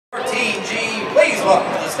please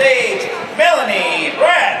welcome to the stage, Melanie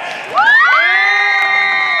Bratsch.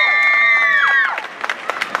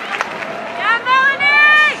 Yeah,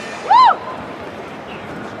 Melanie! Woo!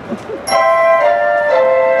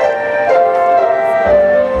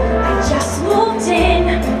 I just moved in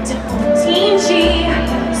to Competetion,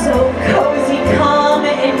 so cozy, calm,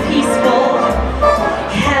 and peaceful.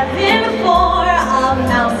 Heaven for a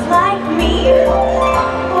mouse like me,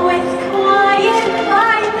 with quiet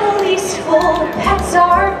by the least full. Pets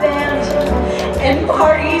are banned, and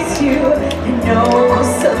parties too. No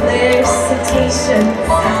solicitations.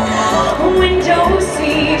 Window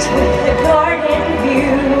seat with a garden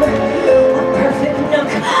view. A perfect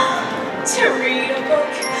nook to read a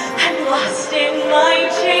book. I'm lost in my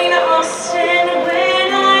Jane Austen when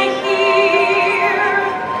I hear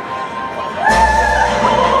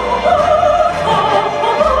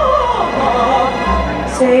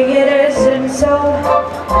say it isn't so.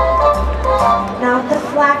 Not the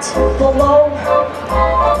flat below.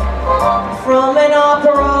 From an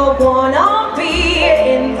opera wannabe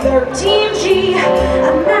in 13G,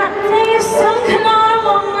 a matinee of some canard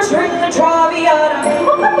longer string the Traviata.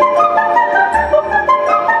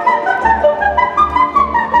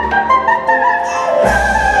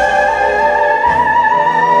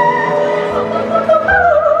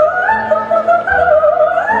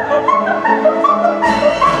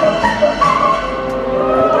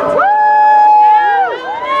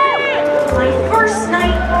 My first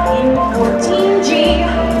night in 14G,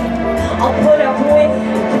 I'll put up with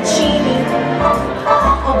Puccini.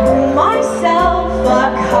 I'll brew myself a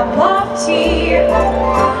cup of tea,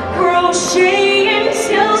 crochet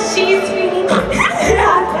until she's feeding.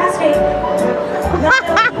 Past 8.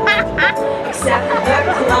 Except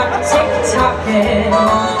the clock tick-tocking.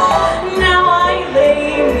 Now I lay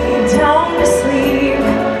me down to sleep.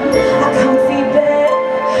 A comfy bed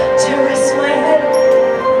to rest my head.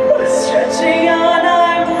 Stretching on,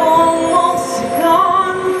 I'm almost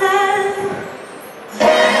gone then.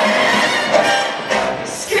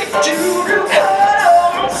 Skip to the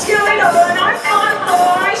cuddle, skilling up and I'm on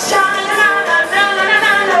boy, shine,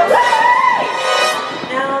 na-na-na-na-na-na-na.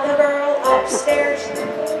 Now the girl upstairs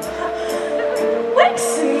wakes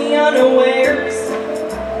me unawares,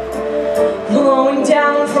 blowing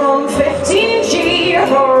down from 15G,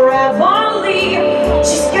 her reveille.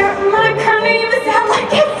 She's scared my name is out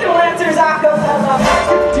like it still answers acapella.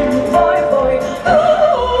 Scoop-doo, boy, boy,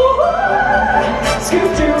 ooh.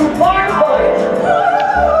 Scoop-doo, boy, boy, ooh.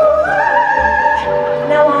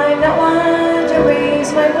 Now I'm not one to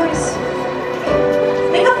raise my voice,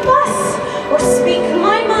 make a fuss, or speak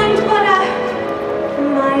my mind, but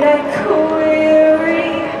might I query,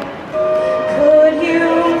 could you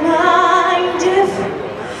mind if,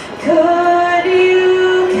 could you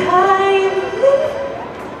kindly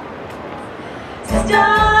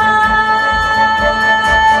stop?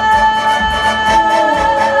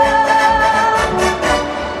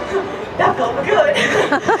 That felt good.